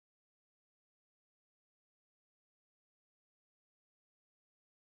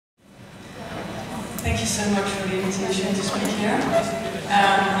Thank you so much for the invitation to speak here.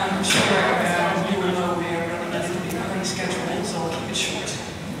 I'm sure you will know we are running a little bit behind schedule, so I'll keep it short.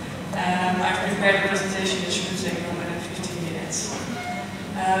 I've prepared a presentation that should take no more than 15 minutes.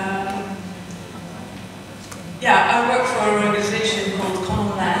 I work for an organization called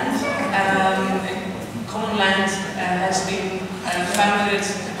Commonland. Commonland has been founded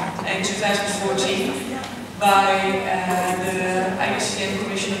in 2014 by the IUCN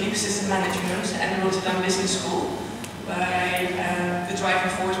Commission on Ecosystem Management and the Rotterdam Business School. The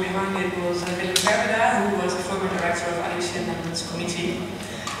driving force behind it was Willem Verda, who was the former director of IUCN Netherlands Committee.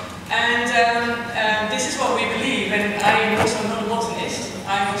 And this is what we believe, and I am also not a botanist.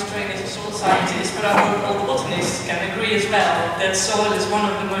 I was trained as a soil scientist, but I hope all the botanists can agree as well that soil is one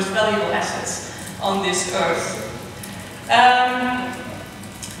of the most valuable assets on this earth.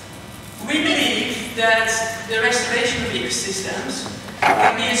 We believe that the restoration of ecosystems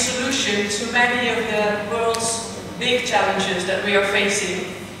can be a solution to many of the world's big challenges that we are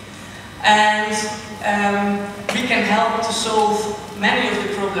facing. And we can help to solve many of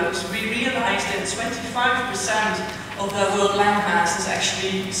the problems. We realize that 25% of the world landmass is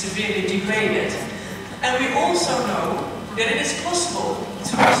actually severely degraded. And we also know that it is possible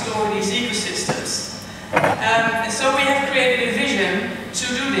to restore these ecosystems. And so we have created a vision to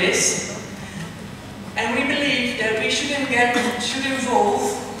do this. And we believe that we should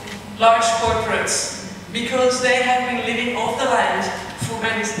involve large corporates because they have been living off the land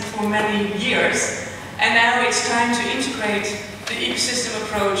for many years. And now it's time to integrate the ecosystem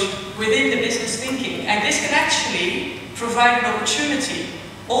approach within the business thinking. And this can actually provide an opportunity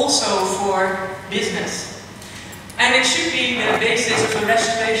also for business. And it should be the basis of the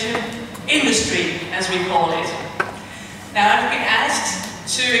restoration industry, as we call it. Now, I've been asked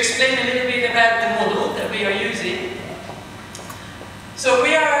to explain a little bit about the model that we are using. So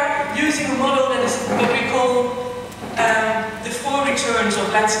we are using a model that is what we call the 4 returns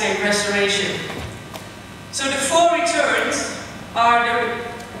of landscape restoration. So the 4 returns are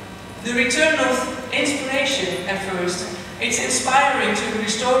the return of inspiration at first. It's inspiring to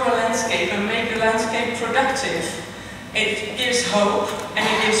restore a landscape and make a landscape productive. It gives hope and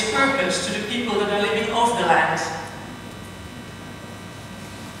it gives purpose to the people that are living off the land.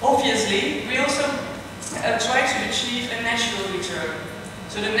 Obviously, we also try to achieve a natural return.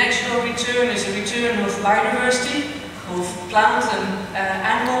 So the natural return is a return of biodiversity, of plant and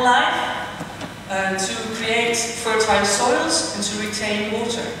animal life, to create fertile soils and to retain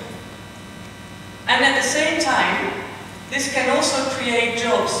water. And at the same time, this can also create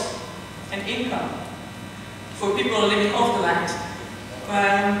jobs and income for people living off the land.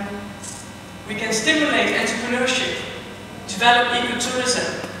 We can stimulate entrepreneurship, develop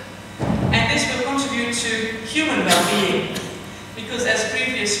ecotourism, and this will contribute to human well-being, because as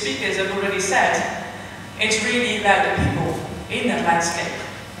previous speakers have already said, it's really about the people in that landscape.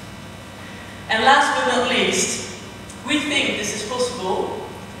 And last but not least, we think this is possible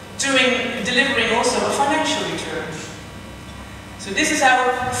delivering also a financial return. So this is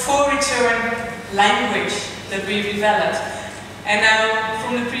our 4 return language that we've developed. And now,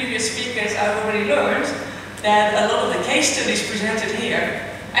 from the previous speakers, I've already learned that a lot of the case studies presented here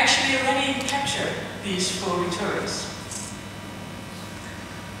actually already capture these 4 returns.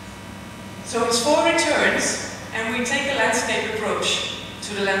 So it's 4 returns, and we take a landscape approach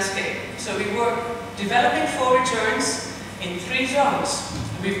to the landscape. So we work developing 4 returns in 3 zones.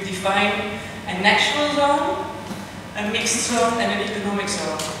 We've defined a natural zone, a mixed zone, and an economic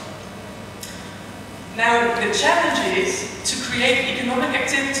zone. Now, the challenge is to create economic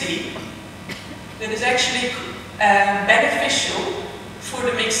activity that is actually beneficial for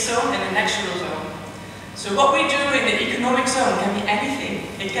the mixed zone and the natural zone. So what we do in the economic zone can be anything.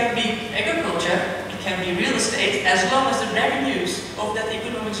 It can be agriculture, it can be real estate, as long as the revenues of that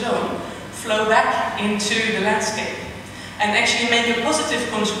economic zone flow back into the landscape and actually make a positive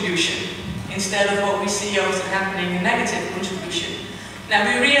contribution instead of what we see often happening, a negative contribution. Now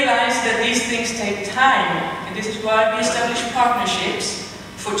we realize that these things take time, and this is why we establish partnerships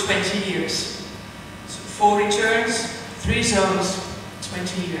for 20 years. So 4 returns, 3 zones,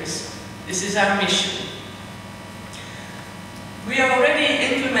 20 years. This is our mission. We are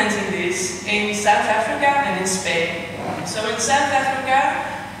already implementing this in South Africa and in Spain. So in South Africa,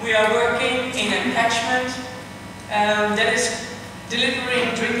 we are working in a catchment that is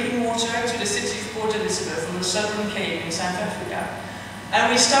delivering drinking water to the city of Port Elizabeth on the Southern Cape in South Africa. And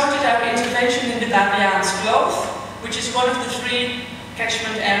we started our intervention in the Babiaans Kloof, which is one of the 3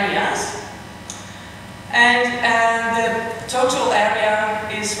 catchment areas. And the total area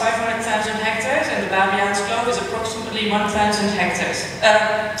is 500,000 hectares, and the Babiaans Kloof is approximately approximately 1,000 hectares.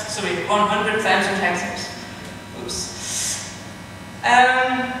 100,000 hectares. Oops.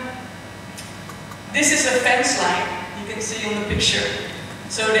 This is a fence line you can see on the picture.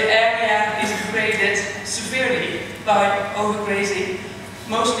 So the area is degraded severely by overgrazing,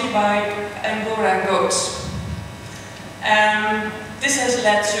 mostly by Angora goats. This has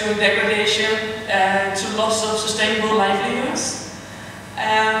led to degradation, to loss of sustainable livelihoods.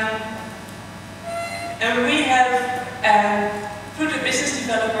 And we have put a business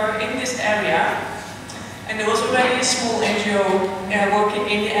developer in this area, and there was already a small NGO working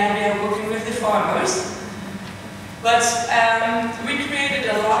in the area, working with the farmers. But we created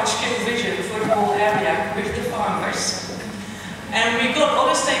a large-scale vision for the whole area with the farmers. And we got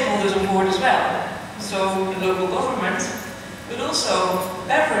other stakeholders on board as well. So the local government, but also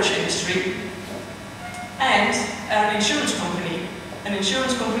beverage industry and an insurance company. An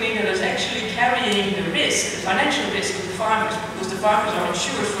insurance company that is actually carrying the risk, the financial risk of the farmers, because the farmers are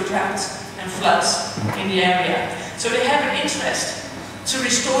insured for droughts and floods in the area. So they have an interest to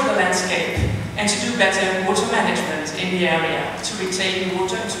restore the landscape and to do better water management in the area, to retain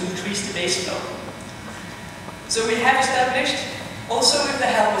water and to increase the base flow. So we have established, also with the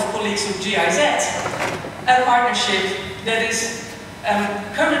help of colleagues of GIZ, a partnership that is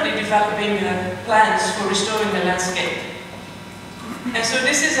currently developing plans for restoring the landscape. And so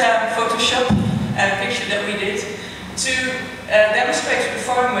this is a Photoshop picture that we did to demonstrate to the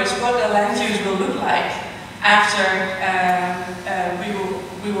farmers what the land use will look like after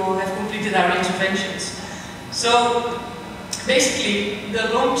we will have completed our interventions. So basically,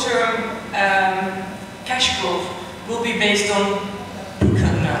 the long-term cash growth will be based on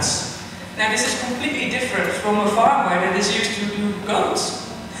pecan nuts. Now this is completely different from a farmer that is used to do goats.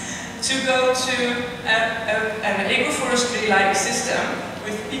 To go to an agroforestry-like system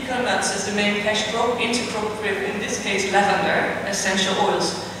with pecan nuts as the main cash crop, intercrop with, in this case, lavender, essential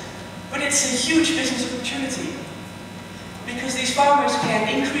oils. But it's a huge business opportunity, because these farmers can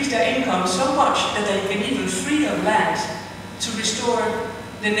increase their income so much that they can even free up land to restore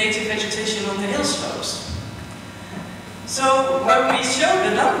the native vegetation on the hill slopes. So when we showed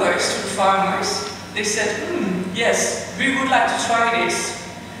the numbers to the farmers, they said, yes, we would like to try this.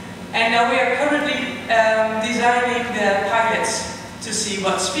 And now we are currently designing the pilots to see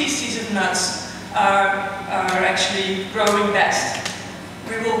what species of nuts are actually growing best.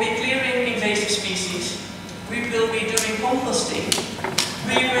 We will be clearing invasive species. We will be doing composting.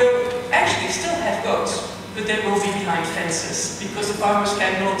 We will actually still have goats, but they will be behind fences, because the farmers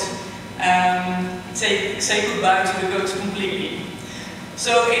cannot say goodbye to the goats completely.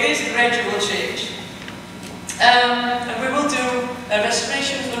 So it is a gradual change. And we will do a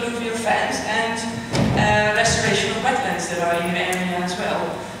restoration of alluvial fans and restoration of wetlands that are in the area as well.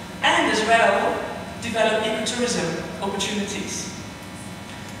 And as well, develop ecotourism opportunities.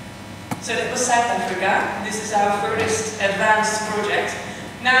 So that was South Africa. This is our furthest advanced project.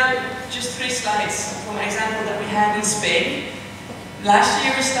 Now, just 3 slides from an example that we had in Spain. Last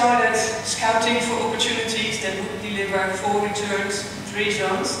year we started scouting for opportunities that would deliver 4 returns, 3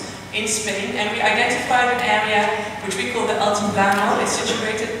 zones in Spain, and we identified an area which we call the Altiplano. It's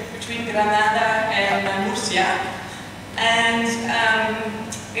situated between Granada and Murcia, and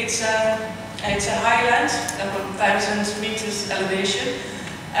it's a highland, about 1,000 meters elevation.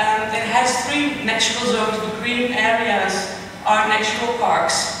 It has 3 natural zones. The green areas are natural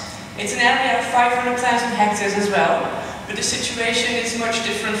parks. It's an area of 500,000 hectares as well. But the situation is much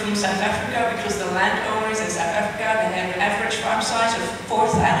different from South Africa, because the landowners in South Africa, they have an average farm size of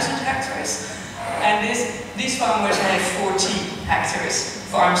 4,000 hectares. And these farmers have 40 hectares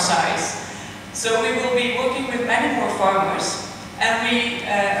farm size. So we will be working with many more farmers, and we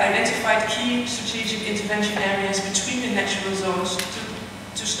identified key strategic intervention areas between the natural zones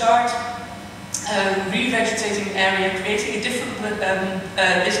to start revegetating the area, creating a different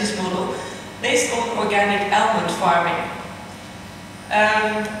business model based on organic almond farming.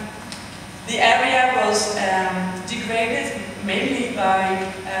 The area was degraded mainly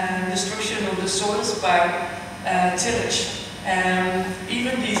by destruction of the soils by tillage.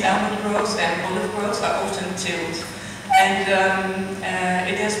 Even these almond groves and olive groves are often tilled. And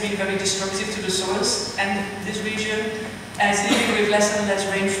it has been very destructive to the soils, and this region is dealing with less and less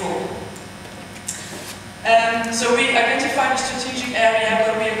rainfall. So we identified a strategic area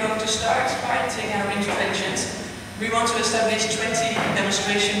where we are going to start piloting our interventions. We want to establish 20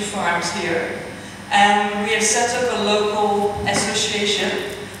 demonstration farms here. And we have set up a local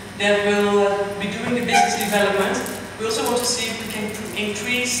association that will be doing the business development. We also want to see if we can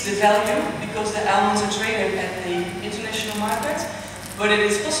increase the value, because the almonds are traded at the international market, but it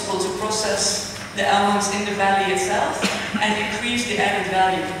is possible to process the almonds in the valley itself and increase the added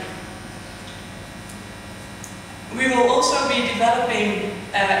value. We will also be developing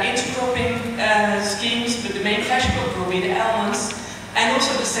intercropping schemes, but the main cash crop will be the almonds, and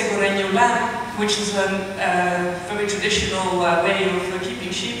also the segureño lamb, which is a very traditional way of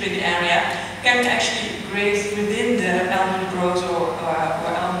keeping sheep in the area, can actually graze within the almond groves or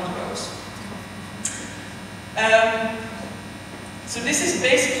almond groves. So this is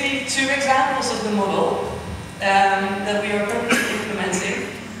basically 2 examples of the model that we are currently implementing.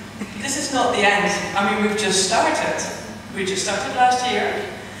 This is not the end. I mean, we've just started. We just started last year.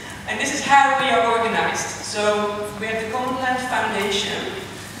 And this is how we are organized. So we have the Commonland Foundation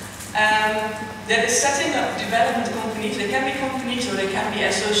that is setting up development companies. They can be companies or they can be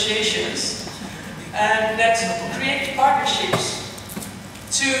associations that create partnerships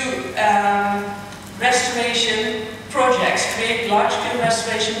to restoration projects, create large-scale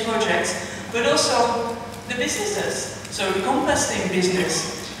restoration projects, but also the businesses. So the composting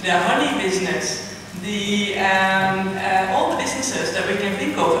business, the honey business, all the businesses that we can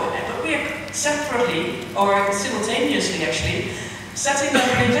think of, but we are separately or simultaneously actually setting up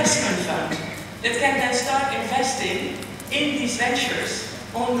an investment fund that can then start investing in these ventures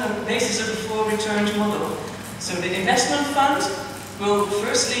on the basis of the 4 returns model. So the investment fund will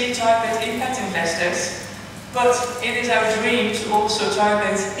firstly target impact investors, but it is our dream to also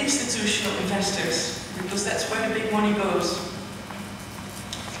target institutional investors, because that's where the big money goes.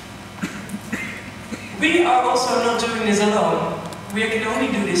 We are also not doing this alone. We can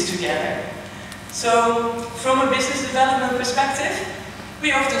only do this together. So, from a business development perspective,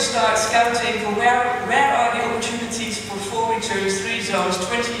 we often start scouting for where are the opportunities for 4 returns, 3 zones,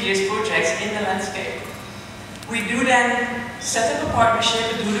 20 years projects in the landscape. We do then set up a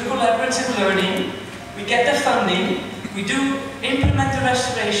partnership, do the collaborative learning, we get the funding, we do implement the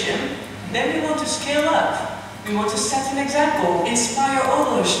restoration, then we want to scale up. We want to set an example, inspire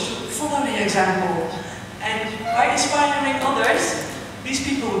others to follow the example. And by inspiring others, these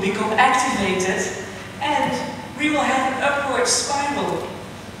people will become activated and we will have an upward spiral.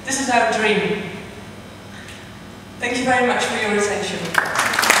 This is our dream. Thank you very much for your attention.